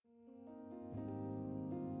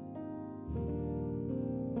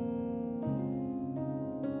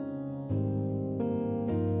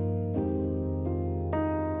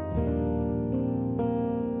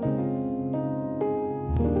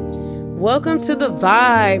Welcome to The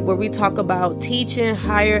Vibe, where we talk about teaching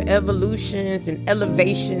higher evolutions and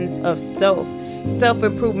elevations of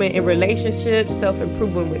self-improvement in relationships,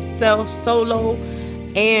 self-improvement with self, solo,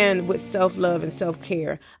 and with self-love and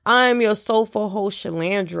self-care. I'm your soulful host,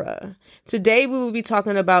 Shalandra. Today, we will be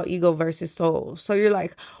talking about ego versus soul. So you're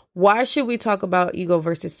like, why should we talk about ego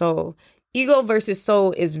versus soul? Ego versus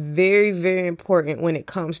soul is very, very important when it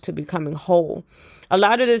comes to becoming whole. A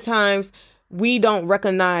lot of the times, we don't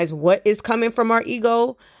recognize what is coming from our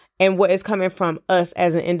ego and what is coming from us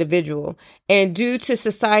as an individual. And due to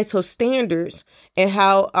societal standards and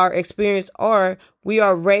how our experience are, we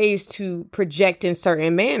are raised to project in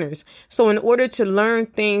certain manners. So in order to learn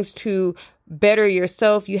things to better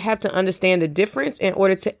yourself, you have to understand the difference in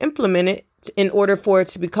order to implement it, in order for it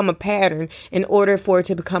to become a pattern, in order for it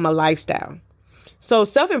to become a lifestyle. So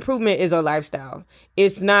self-improvement is a lifestyle.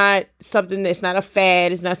 It's not something that's not a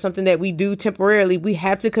fad. It's not something that we do temporarily. We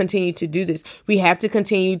have to continue to do this. We have to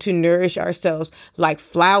continue to nourish ourselves like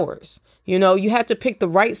flowers. You know, you have to pick the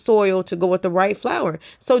right soil to go with the right flower.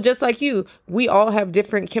 So just like you, we all have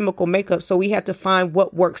different chemical makeup. So we have to find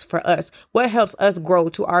what works for us, what helps us grow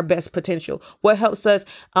to our best potential, what helps us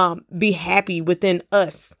be happy within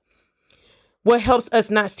us. What helps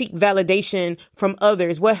us not seek validation from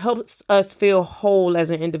others? What helps us feel whole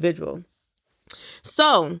as an individual?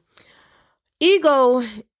 So, ego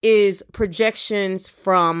is projections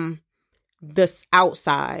from the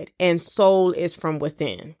outside and soul is from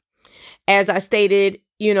within. As I stated,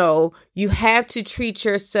 you have to treat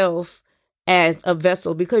yourself as a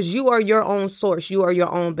vessel because you are your own source. You are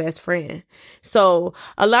your own best friend. So,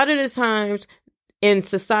 a lot of the times, in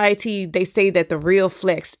society, they say that the real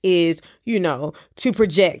flex is, to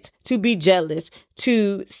project, to be jealous,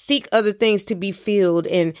 to seek other things to be filled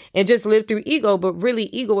and just live through ego. But really,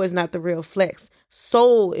 ego is not the real flex.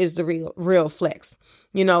 Soul is the real flex.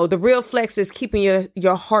 The real flex is keeping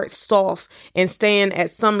your heart soft and staying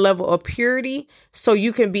at some level of purity so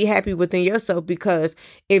you can be happy within yourself. Because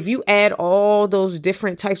if you add all those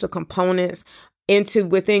different types of components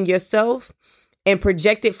within yourself, and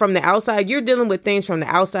project it from the outside, you're dealing with things from the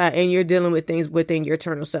outside and you're dealing with things within your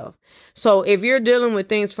eternal self. So if you're dealing with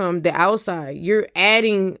things from the outside, you're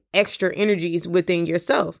adding extra energies within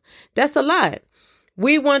yourself. That's a lot.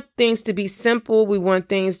 We want things to be simple. We want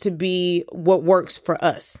things to be what works for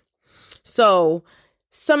us. So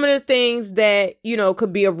some of the things that,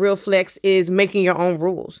 could be a real flex is making your own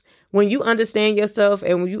rules. When you understand yourself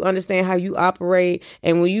and when you understand how you operate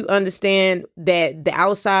and when you understand that the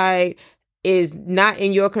outside is not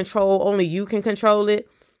in your control, only you can control it,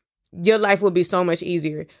 your life will be so much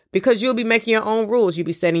easier because you'll be making your own rules. You'll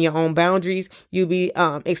be setting your own boundaries. You'll be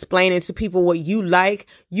explaining to people what you like.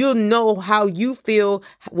 You'll know how you feel,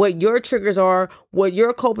 what your triggers are, what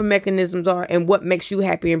your coping mechanisms are, and what makes you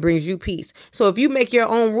happy and brings you peace. So if you make your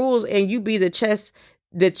own rules and you be the chess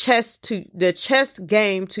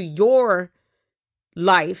game to your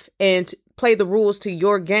life and play the rules to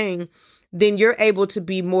your game, then you're able to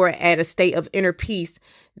be more at a state of inner peace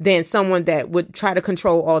than someone that would try to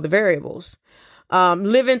control all the variables.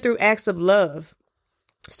 Living through acts of love.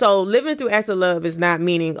 So living through acts of love is not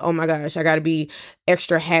meaning, oh my gosh, I got to be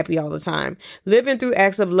extra happy all the time. Living through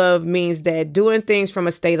acts of love means that doing things from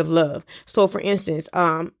a state of love. So for instance,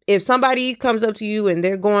 if somebody comes up to you and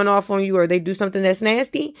they're going off on you or they do something that's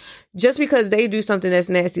nasty, just because they do something that's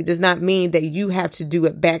nasty does not mean that you have to do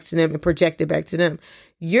it back to them and project it back to them.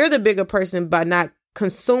 You're the bigger person by not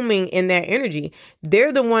consuming in that energy.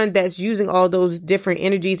 They're the one that's using all those different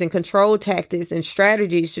energies and control tactics and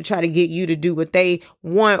strategies to try to get you to do what they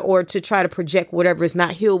want or to try to project whatever is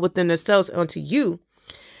not healed within themselves onto you.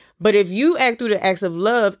 But if you act through the acts of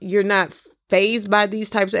love, you're not fazed by these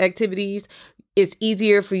types of activities. It's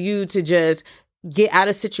easier for you to just get out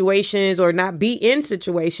of situations or not be in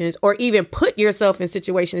situations or even put yourself in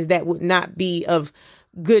situations that would not be of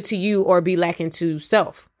good to you or be lacking to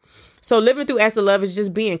self. So living through acts of love is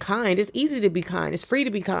just being kind. It's easy to be kind. It's free to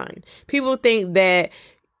be kind. People think that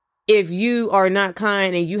if you are not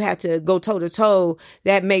kind and you have to go toe to toe,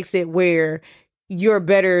 that makes it where you're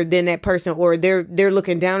better than that person or they're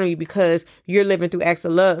looking down on you because you're living through acts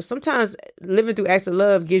of love. Sometimes living through acts of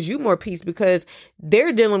love gives you more peace because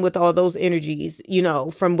they're dealing with all those energies,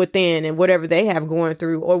 from within and whatever they have going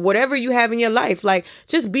through or whatever you have in your life. Like,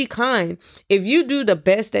 just be kind. If you do the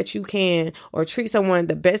best that you can or treat someone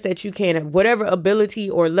the best that you can at whatever ability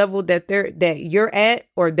or level that you're at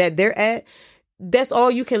or that they're at, that's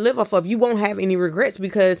all you can live off of. You won't have any regrets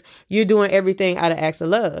because you're doing everything out of acts of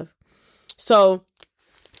love. So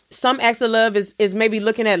some acts of love is maybe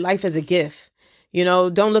looking at life as a gift.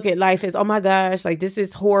 Don't look at life as, oh my gosh, like this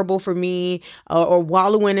is horrible for me, or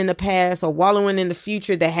wallowing in the past or wallowing in the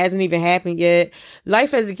future that hasn't even happened yet.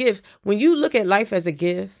 Life as a gift. When you look at life as a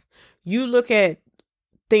gift, you look at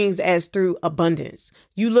things as through abundance.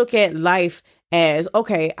 You look at life as,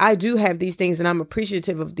 okay, I do have these things and I'm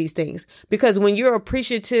appreciative of these things. Because when you're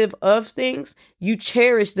appreciative of things, you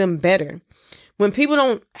cherish them better. When people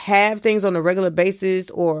don't have things on a regular basis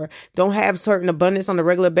or don't have certain abundance on a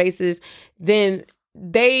regular basis, then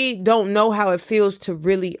they don't know how it feels to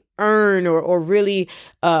really earn or really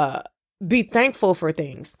be thankful for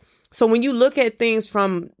things. So when you look at things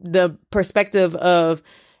from the perspective of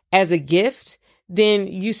as a gift, then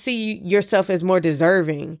you see yourself as more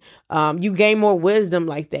deserving. You gain more wisdom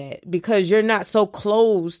like that because you're not so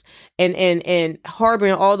closed and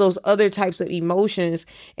harboring all those other types of emotions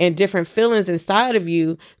and different feelings inside of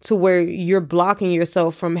you to where you're blocking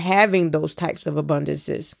yourself from having those types of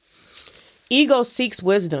abundances. Ego seeks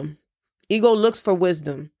wisdom. Ego looks for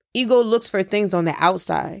wisdom. Ego looks for things on the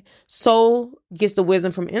outside. Soul gets the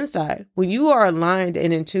wisdom from inside. When you are aligned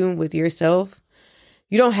and in tune with yourself,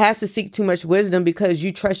 you don't have to seek too much wisdom because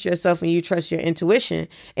you trust yourself and you trust your intuition.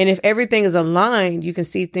 And if everything is aligned, you can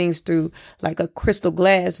see things through like a crystal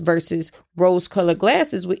glass versus rose-colored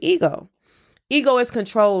glasses with ego. Ego is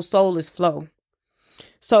control, soul is flow.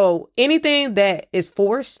 So anything that is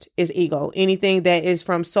forced is ego. Anything that is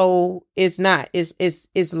from soul is not.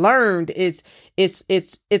 It's learned. It's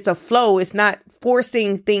a flow. It's not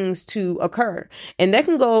forcing things to occur. And that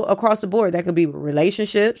can go across the board. That could be with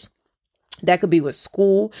relationships. That could be with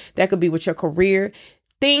school. That could be with your career.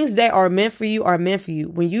 Things that are meant for you are meant for you.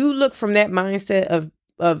 When you look from that mindset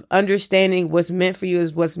of understanding what's meant for you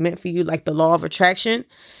is what's meant for you, like the law of attraction,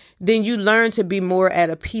 then you learn to be more at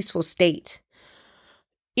a peaceful state.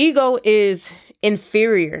 Ego is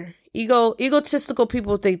inferior. Egotistical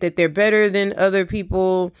people think that they're better than other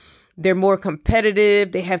people. They're more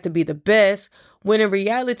competitive. They have to be the best. When in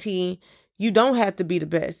reality, you don't have to be the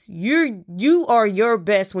best. You are your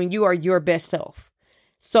best when you are your best self.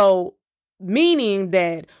 So meaning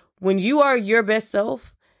that when you are your best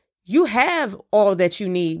self, you have all that you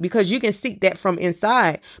need because you can seek that from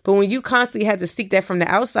inside. But when you constantly have to seek that from the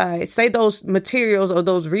outside, say those materials or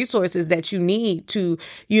those resources that you need to,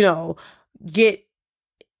 get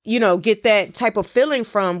that type of feeling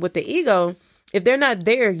from with the ego, if they're not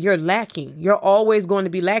there, you're lacking. You're always going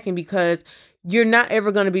to be lacking because you're not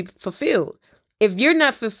ever going to be fulfilled. If you're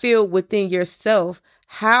not fulfilled within yourself,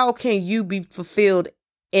 how can you be fulfilled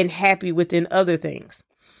and happy within other things?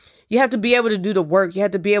 You have to be able to do the work. You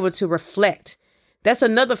have to be able to reflect. That's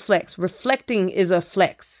another flex. Reflecting is a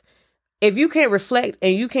flex. If you can't reflect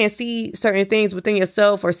and you can't see certain things within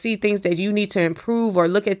yourself or see things that you need to improve or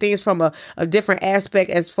look at things from a different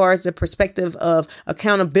aspect as far as the perspective of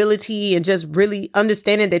accountability and just really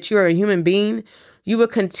understanding that you're a human being, you will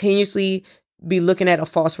continuously be looking at a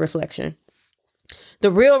false reflection.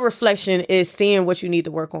 The real reflection is seeing what you need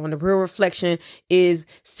to work on. The real reflection is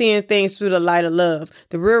seeing things through the light of love.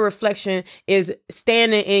 The real reflection is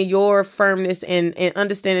standing in your firmness and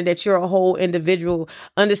understanding that you're a whole individual,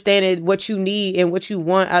 understanding what you need and what you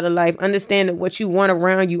want out of life, understanding what you want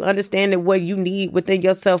around you, understanding what you need within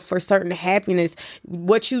yourself for certain happiness,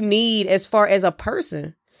 what you need as far as a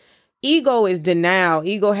person. Ego is denial.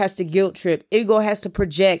 Ego has to guilt trip. Ego has to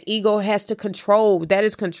project. Ego has to control. That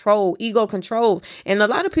is control. Ego controls. And a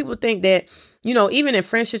lot of people think that, even in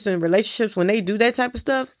friendships and relationships, when they do that type of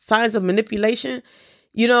stuff, signs of manipulation,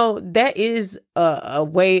 that is a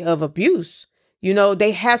way of abuse.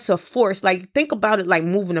 They have to force, think about it like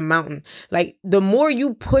moving a mountain. Like the more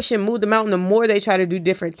you push and move the mountain, the more they try to do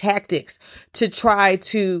different tactics to try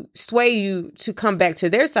to sway you to come back to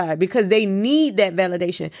their side because they need that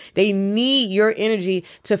validation. They need your energy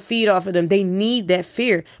to feed off of them. They need that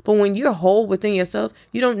fear. But when you're whole within yourself,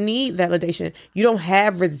 you don't need validation. You don't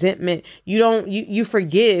have resentment. You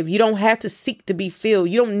forgive. You don't have to seek to be filled.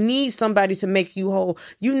 You don't need somebody to make you whole.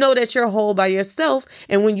 You know that you're whole by yourself.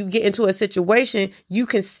 And when you get into a situation, you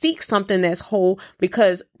can seek something that's whole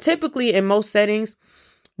because typically in most settings,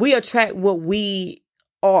 we attract what we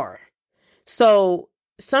are. So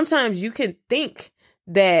sometimes you can think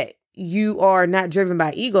that you are not driven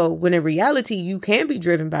by ego when in reality, you can be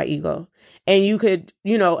driven by ego. And you could,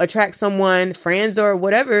 attract someone, friends or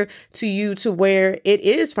whatever to you to where it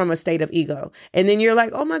is from a state of ego. And then you're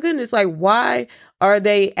like, oh my goodness, like, why are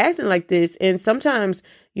they acting like this? And sometimes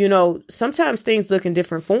things look in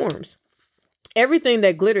different forms. Everything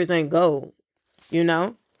that glitters ain't gold,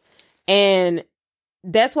 and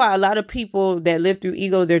that's why a lot of people that live through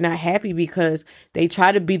ego, they're not happy because they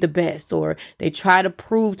try to be the best, or they try to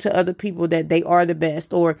prove to other people that they are the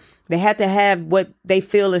best, or they have to have what they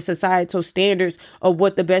feel is societal standards of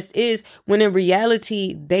what the best is, when in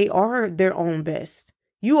reality, they are their own best.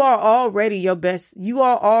 You are already your best. You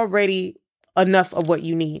are already enough of what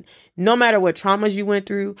you need. No matter what traumas you went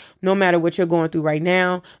through, no matter what you're going through right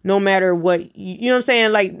now, no matter what, you know what I'm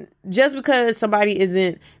saying? Like, just because somebody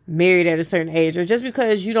isn't married at a certain age, or just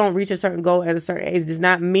because you don't reach a certain goal at a certain age, does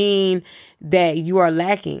not mean that you are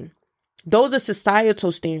lacking. Those are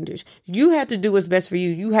societal standards. You have to do what's best for you.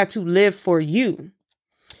 You have to live for you,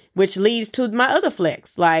 which leads to my other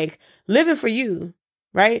flex, like living for you,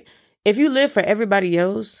 right? If you live for everybody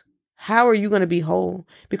else, how are you going to be whole?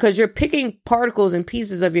 Because you're picking particles and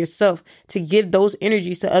pieces of yourself to give those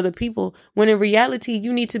energies to other people, when in reality,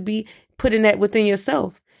 you need to be putting that within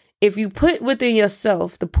yourself. If you put within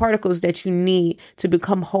yourself the particles that you need to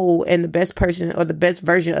become whole and the best person or the best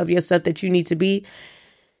version of yourself that you need to be,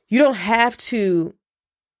 you don't have to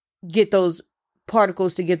get those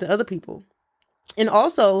particles to get to other people. And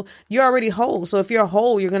also, you're already whole. So if you're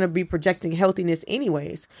whole, you're going to be projecting healthiness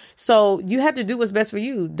anyways. So you have to do what's best for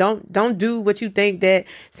you. Don't do what you think that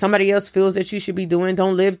somebody else feels that you should be doing.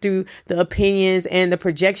 Don't live through the opinions and the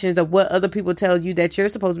projections of what other people tell you that you're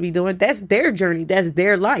supposed to be doing. That's their journey. That's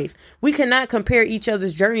their life. We cannot compare each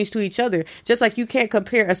other's journeys to each other. Just like you can't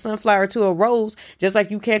compare a sunflower to a rose. Just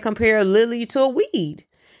like you can't compare a lily to a weed.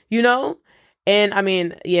 You know? And I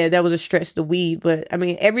mean, yeah, that was a stretch, the weed, but I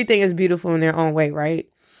mean, everything is beautiful in their own way, right?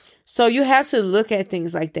 So you have to look at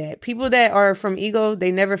things like that. People that are from ego,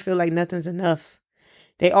 they never feel like nothing's enough.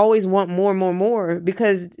 They always want more, more, more,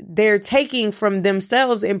 because they're taking from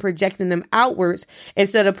themselves and projecting them outwards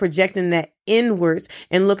instead of projecting that inwards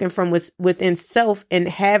and looking from within self and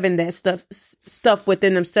having that stuff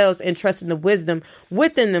within themselves and trusting the wisdom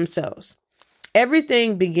within themselves.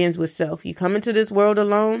 Everything begins with self. You come into this world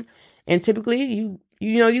alone. And typically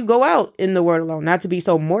you go out in the world alone, not to be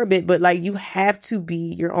so morbid, but like you have to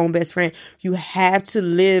be your own best friend. You have to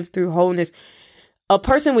live through wholeness. A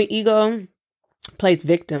person with ego plays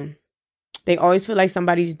victim. They always feel like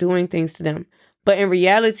somebody's doing things to them. But in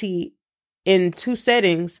reality, in two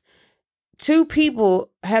settings, two people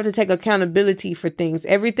have to take accountability for things.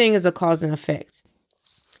 Everything is a cause and effect.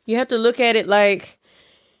 You have to look at it like,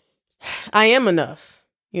 I am enough.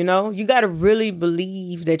 You know, you got to really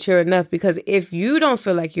believe that you're enough, because if you don't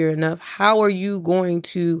feel like you're enough, how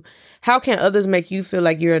can others make you feel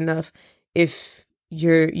like you're enough if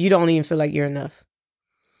you don't even feel like you're enough?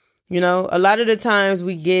 You know, a lot of the times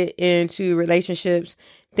we get into relationships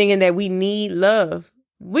thinking that we need love.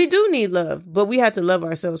 We do need love, but we have to love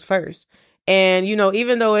ourselves first. And, you know,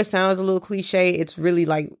 even though it sounds a little cliche, it's really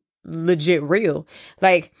like legit real.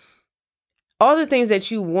 Like, all the things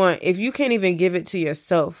that you want, if you can't even give it to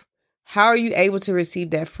yourself, how are you able to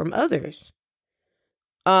receive that from others?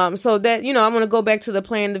 So that, you know, I'm going to go back to the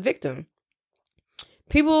playing the victim.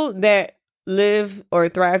 People that live or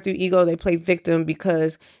thrive through ego, they play victim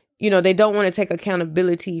because, you know, they don't want to take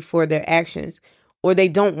accountability for their actions, or they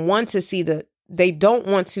don't want to see that they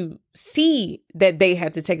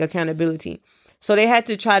have to take accountability. So they had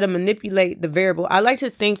to try to manipulate the variable. I like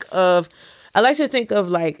to think of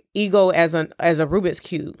like ego as a Rubik's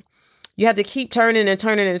Cube. You have to keep turning and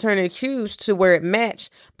turning and turning cubes to where it match.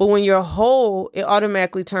 But when you're whole, it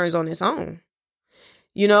automatically turns on its own.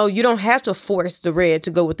 You know, you don't have to force the red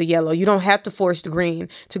to go with the yellow. You don't have to force the green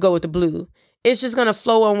to go with the blue. It's just going to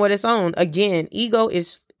flow on what its own. Again, ego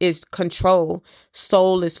is control.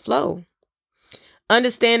 Soul is flow.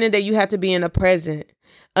 Understanding that you have to be in the present.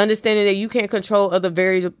 Understanding that you can't control other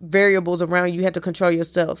variables around you. You have to control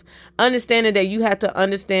yourself. Understanding that you have to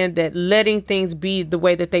understand that letting things be the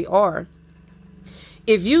way that they are.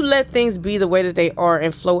 If you let things be the way that they are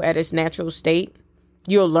and flow at its natural state,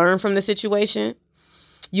 you'll learn from the situation.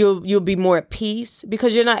 You'll be more at peace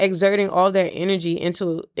because you're not exerting all that energy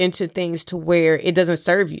into things to where it doesn't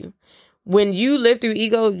serve you. When you live through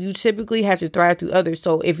ego, you typically have to thrive through others.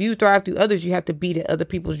 So if you thrive through others, you have to beat at other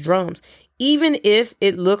people's drums. Even if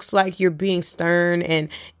it looks like you're being stern and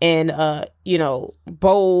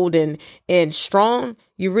bold and strong,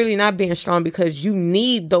 you're really not being strong because you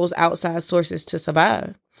need those outside sources to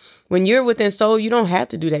survive. When you're within soul, you don't have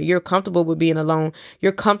to do that. You're comfortable with being alone.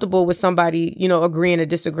 You're comfortable with somebody, agreeing or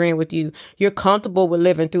disagreeing with you. You're comfortable with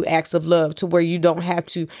living through acts of love to where you don't have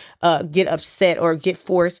to get upset or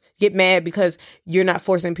get mad because you're not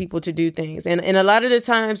forcing people to do things. And a lot of the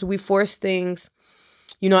times we force things,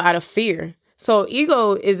 out of fear. So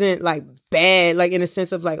ego isn't like bad, like in the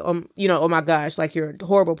sense of like, oh my gosh, like you're a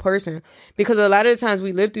horrible person. Because a lot of the times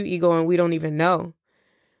we live through ego and we don't even know.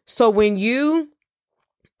 So when you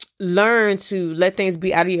learn to let things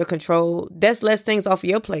be out of your control, that's less things off of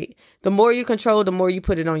your plate. The more you control, the more you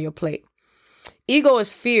put it on your plate. Ego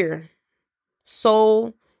is fear.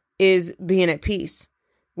 Soul is being at peace.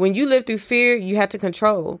 When you live through fear, you have to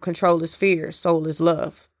control. Control is fear. Soul is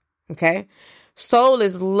love. Okay? Soul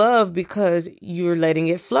is love because you're letting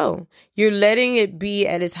it flow. You're letting it be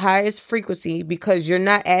at its highest frequency because you're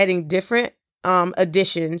not adding different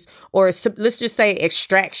additions or let's just say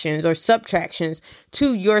extractions or subtractions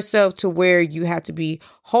to yourself to where you have to be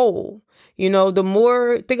whole. The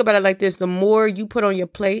more, think about it like this, the more you put on your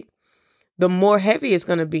plate, the more heavy it's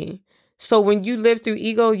going to be. So when you live through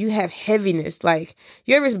ego, you have heaviness. Like,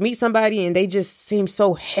 you ever meet somebody and they just seem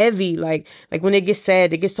so heavy? Like when they get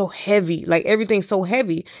sad, they get so heavy. Like, everything's so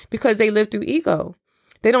heavy because they live through ego.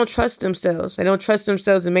 They don't trust themselves. They don't trust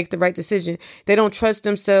themselves to make the right decision. They don't trust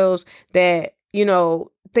themselves that,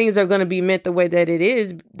 things are going to be meant the way that it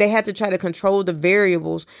is. They have to try to control the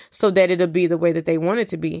variables so that it'll be the way that they want it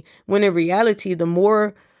to be. When in reality, the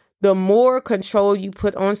more control you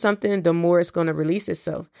put on something, the more it's going to release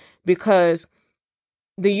itself, because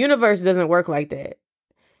the universe doesn't work like that.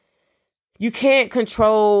 You can't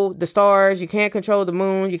control the stars. You can't control the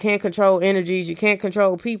moon. You can't control energies. You can't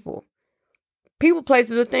control people. People,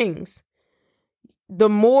 places, or things. The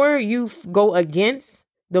more you go against,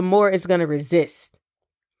 the more it's going to resist.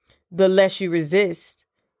 The less you resist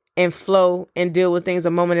and flow and deal with things a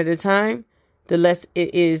moment at a time, the less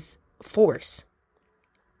it is force.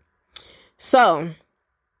 So,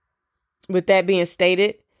 with that being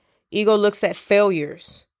stated, ego looks at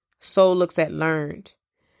failures. Soul looks at learned.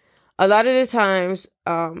 A lot of the times,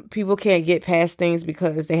 people can't get past things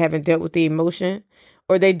because they haven't dealt with the emotion,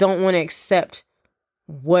 or they don't want to accept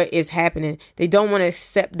what is happening. They don't want to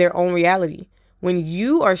accept their own reality. When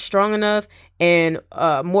you are strong enough and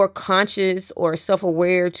more conscious or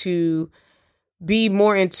self-aware to be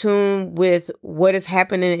more in tune with what is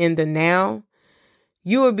happening in the now,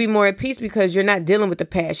 you will be more at peace because you're not dealing with the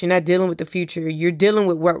past. You're not dealing with the future. You're dealing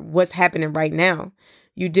with what's happening right now.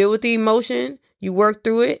 You deal with the emotion, you work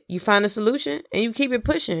through it, you find a solution, and you keep it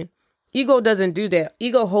pushing. Ego doesn't do that.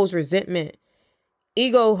 Ego holds resentment.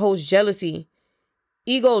 Ego holds jealousy.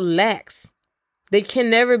 Ego lacks. They can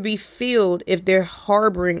never be filled if they're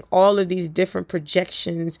harboring all of these different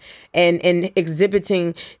projections and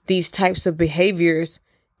exhibiting these types of behaviors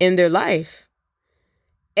in their life.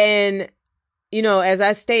 And, as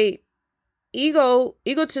I state,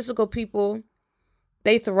 egotistical people,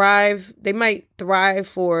 they thrive. They might thrive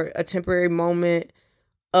for a temporary moment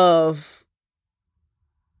of,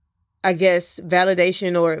 I guess,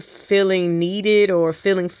 validation or feeling needed or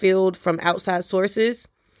feeling filled from outside sources.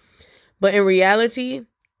 But in reality,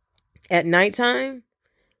 at nighttime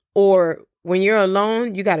or when you're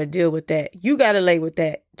alone, you got to deal with that. You got to lay with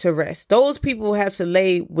that to rest. Those people have to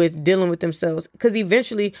lay with dealing with themselves, because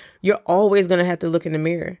eventually you're always going to have to look in the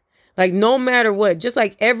mirror. Like, no matter what, just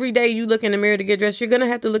like every day you look in the mirror to get dressed, you're going to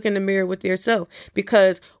have to look in the mirror with yourself,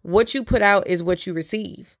 because what you put out is what you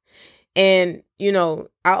receive. And,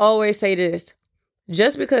 I always say this,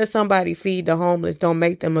 just because somebody feed the homeless don't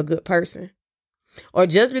make them a good person. Or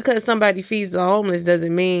just because somebody feeds the homeless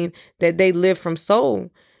doesn't mean that they live from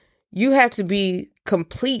soul. You have to be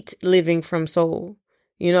complete living from soul,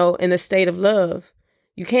 in a state of love.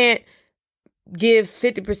 You can't give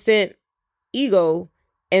 50% ego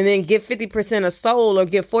and then give 50% of soul, or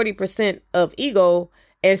give 40% of ego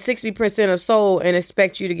and 60% of soul and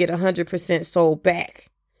expect you to get 100% soul back,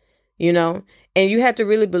 And you have to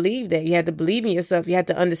really believe that. You have to believe in yourself. You have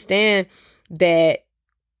to understand that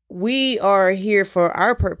we are here for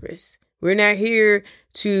our purpose. We're not here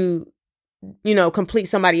to, complete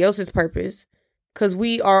somebody else's purpose, because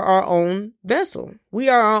we are our own vessel. We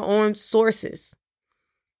are our own sources,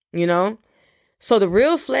 So the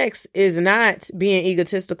real flex is not being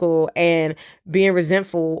egotistical and being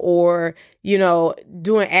resentful, or,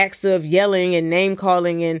 doing acts of yelling and name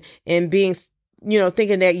calling and being,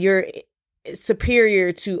 thinking that you're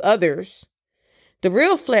superior to others. The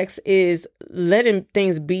real flex is letting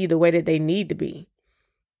things be the way that they need to be,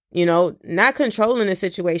 not controlling the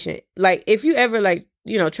situation. Like, if you ever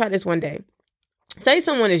try this one day, say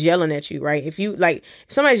someone is yelling at you, right? If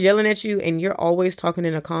somebody's yelling at you and you're always talking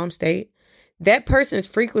in a calm state, that person's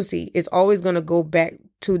frequency is always going to go back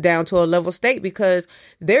down to a level state, because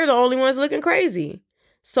they're the only ones looking crazy.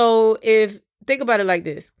 So think about it like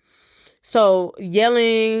this. So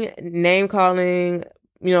yelling, name calling,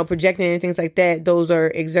 projecting and things like that, those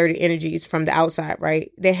are exerted energies from the outside,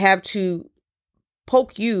 right? They have to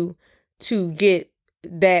poke you to get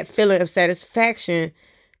that feeling of satisfaction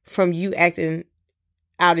from you acting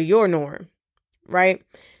out of your norm, right?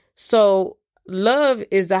 So love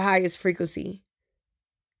is the highest frequency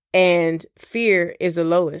and fear is the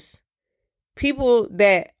lowest. People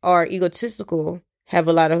that are egotistical have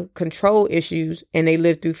a lot of control issues and they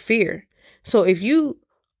live through fear. So if you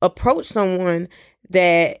approach someone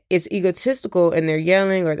that is egotistical and they're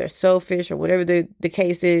yelling or they're selfish or whatever the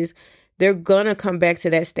case is, they're going to come back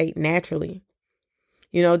to that state naturally.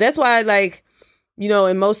 That's why, like,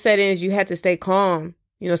 in most settings, you have to stay calm.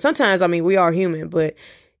 Sometimes, we are human, but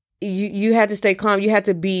you have to stay calm. You have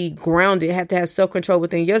to be grounded. You have to have self-control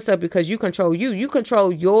within yourself because you control you. You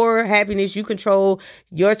control your happiness. You control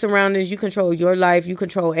your surroundings. You control your life. You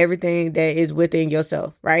control everything that is within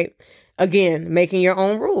yourself, right? Again, making your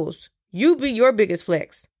own rules. You be your biggest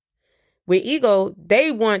flex. With ego,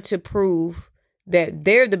 they want to prove that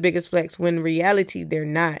they're the biggest flex when in reality they're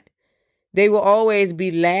not. They will always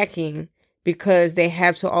be lacking because they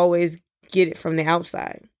have to always get it from the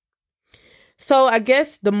outside. So I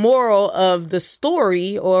guess the moral of the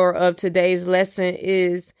story or of today's lesson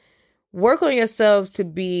is work on yourself to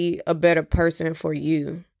be a better person for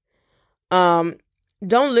you. Don't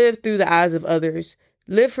live through the eyes of others.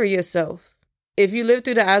 Live for yourself. If you live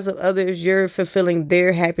through the eyes of others, you're fulfilling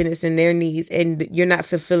their happiness and their needs, and you're not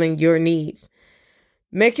fulfilling your needs.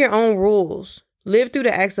 Make your own rules. Live through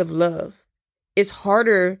the acts of love. It's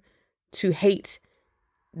harder to hate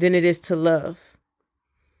than it is to love.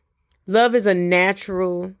 Love is a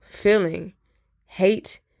natural feeling.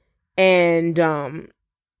 Hate and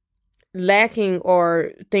lacking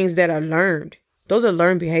are things that are learned. Those are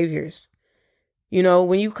learned behaviors.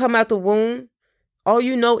 When you come out the womb, all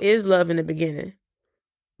you know is love in the beginning.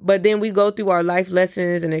 But then we go through our life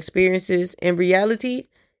lessons and experiences. In reality,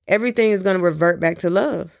 everything is going to revert back to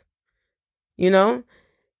love.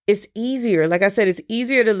 It's easier. Like I said, it's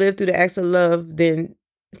easier to live through the acts of love than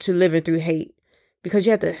to living through hate. Because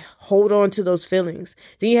you have to hold on to those feelings.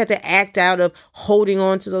 Then you have to act out of holding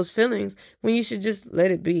on to those feelings when you should just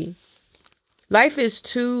let it be. Life is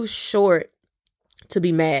too short to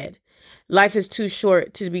be mad. Life is too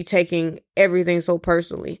short to be taking everything so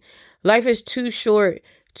personally. Life is too short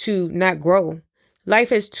to not grow.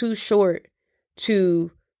 Life is too short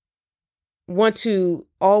to want to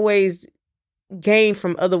always gain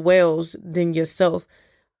from other wells than yourself.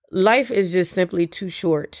 Life is just simply too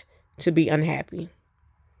short to be unhappy.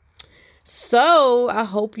 So I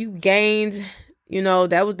hope you gained,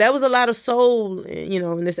 that was a lot of soul,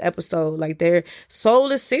 in this episode. Like their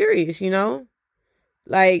soul is serious,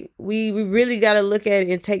 like we really got to look at it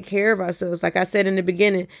and take care of ourselves. Like I said in the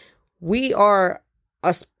beginning, we are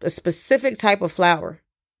a specific type of flower,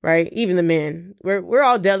 right? Even the men, we're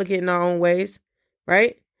all delicate in our own ways,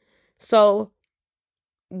 right? So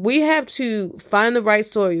we have to find the right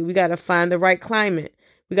soil. We got to find the right climate.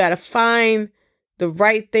 We got to find the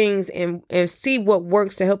right things and see what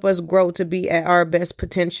works to help us grow to be at our best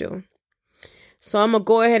potential. So I'm going to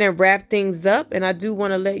go ahead and wrap things up. And I do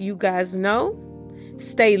want to let you guys know,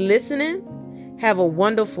 stay listening. Have a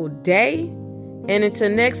wonderful day. And until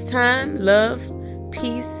next time, love,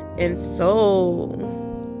 peace, and soul.